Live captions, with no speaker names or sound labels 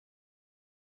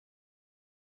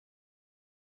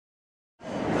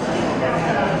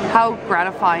How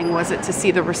gratifying was it to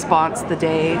see the response the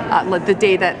day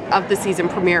that of the season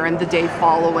premiere and the day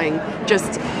following?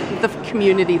 Just the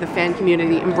community, the fan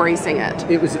community, embracing it.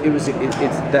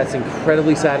 That's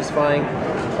incredibly satisfying.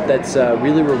 That's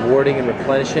really rewarding and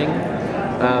replenishing.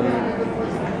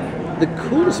 The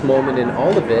coolest moment in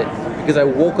all of it, because I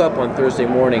woke up on Thursday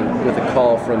morning with a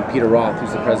call from Peter Roth,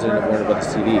 who's the president of Warner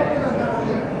Brothers TV.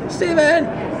 Steven,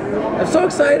 I'm so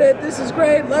excited. This is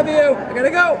great. Love you. I gotta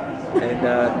go. And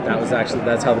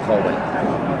that's how the call went.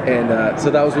 And so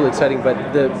that was really exciting.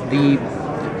 But the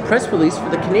press release for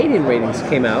the Canadian ratings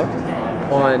came out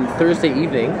on Thursday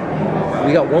evening.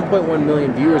 We got 1.1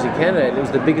 million viewers in Canada, and it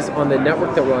was the biggest on the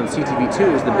network that we're on, CTV2.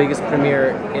 It was the biggest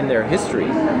premiere in their history.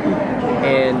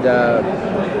 And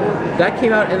that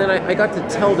came out, and then I got to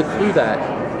tell the crew that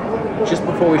just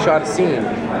before we shot a scene,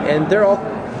 and they're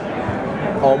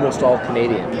almost all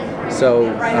Canadian.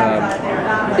 So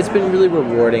it's been really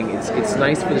rewarding. It's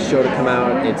nice for the show to come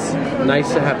out. It's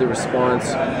nice to have the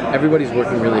response. Everybody's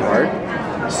working really hard,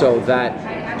 so that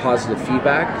positive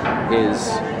feedback is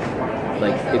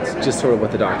like, it's just sort of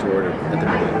what the doctor ordered at the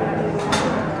beginning.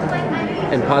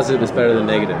 And positive is better than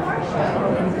negative.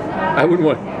 I wouldn't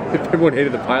want, if everyone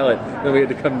hated the pilot, then we had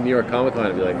to come to New York Comic Con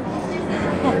and be like, well,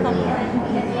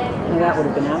 that would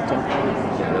have been acting.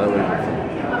 yeah, that would have been fun.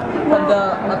 From the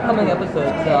upcoming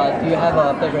episodes, do you have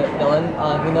a favorite villain?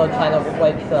 We know China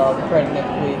White's returning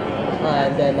next week,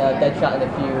 and then Deadshot in a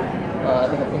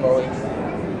few more weeks.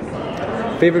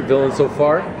 Favorite villain so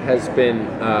far has been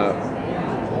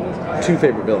two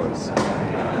favorite villains.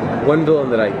 One villain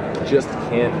that I just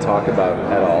can't talk about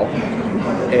at all,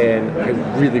 and I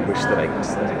really wish that I could.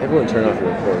 Everyone turn off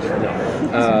your recorders right now.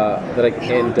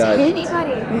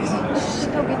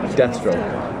 Deathstroke.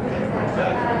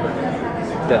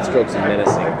 Deathstroke's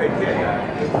menacing,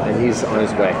 and he's on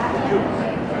his way.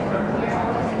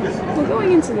 Well,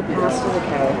 going into the past of the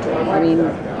character, I mean,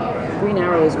 Green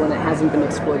Arrow is one that hasn't been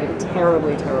exploited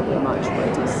terribly, terribly much by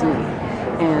DC.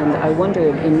 And I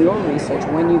wondered, in your research,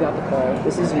 when you got the call,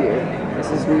 this is who you're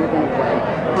going to play,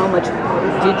 how much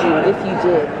did you, if you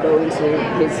did, go into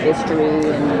his history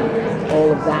and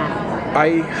all of that?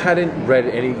 I hadn't read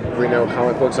any Green Arrow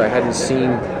comic books. I hadn't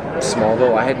seen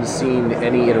Smallville. I hadn't seen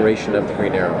any iteration of the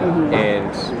Green Arrow. Mm-hmm.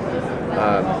 And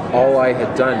all I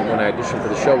had done when I auditioned for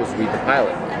the show was read the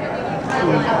pilot.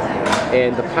 Mm-hmm.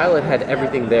 And the pilot had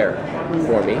everything there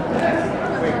for me.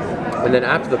 And then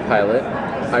after the pilot,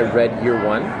 I read Year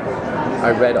One.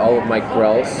 I read all of Mike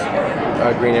Grell's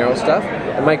Green Arrow stuff.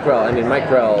 And Mike Grell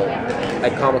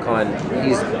at Comic-Con,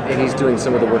 he's doing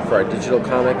some of the work for our digital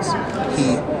comics.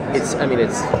 It's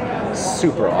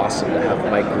super awesome to have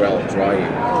Mike Grell draw you.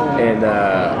 And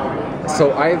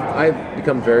so I've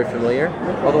become very familiar.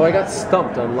 Although I got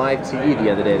stumped on live TV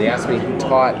the other day. They asked me who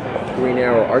taught Green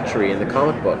Arrow archery in the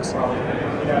comic books.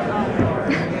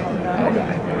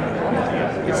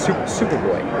 It's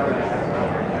Superboy.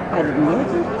 I didn't know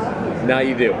that. Now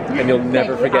you do, and you'll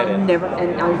never forget it. Never,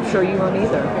 and I'm sure you won't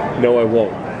either. No, I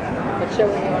won't. What show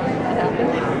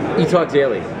happened? E-Talk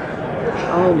Daily.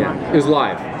 Oh my. Yeah, it was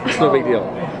live. It's no big deal.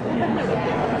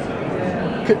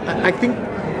 I think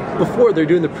before they're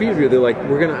doing the preview, they're like,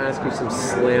 we're going to ask you some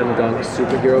slam dunk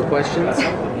superhero questions.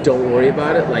 Don't worry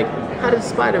about it. Like, how did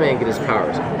Spider-Man get his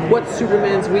powers? What's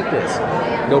Superman's weakness?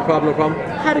 No problem, no problem.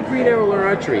 How did Green Arrow learn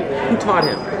archery? Who taught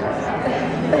him?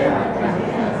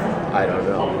 I don't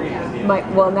know.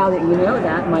 Well, now that you know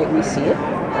that, might we see it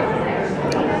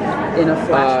in a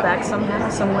flashback somehow,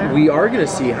 somewhere? We are going to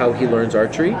see how he learns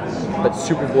archery, but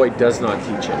Superboy does not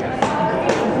teach it.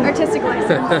 Artistic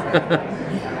license.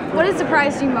 What has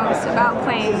surprised you most about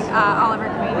playing Oliver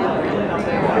Queen in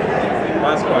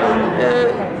Last question.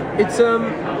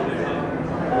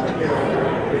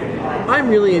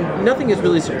 Nothing has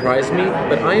really surprised me,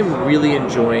 but I am really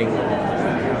enjoying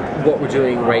what we're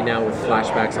doing right now with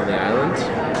flashbacks on the island.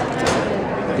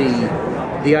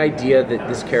 The idea that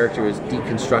this character is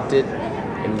deconstructed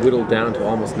and whittled down to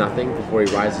almost nothing before he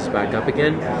rises back up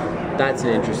again, that's an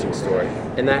interesting story.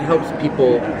 And that helps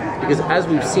people, because as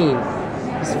we've seen,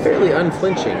 he's fairly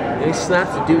unflinching. And he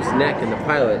snaps the dude's neck in the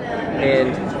pilot,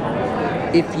 and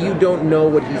if you don't know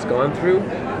what he's gone through,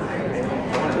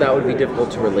 that would be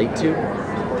difficult to relate to.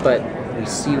 But we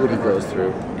see what he goes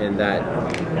through, and that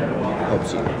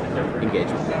helps you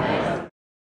engage with him.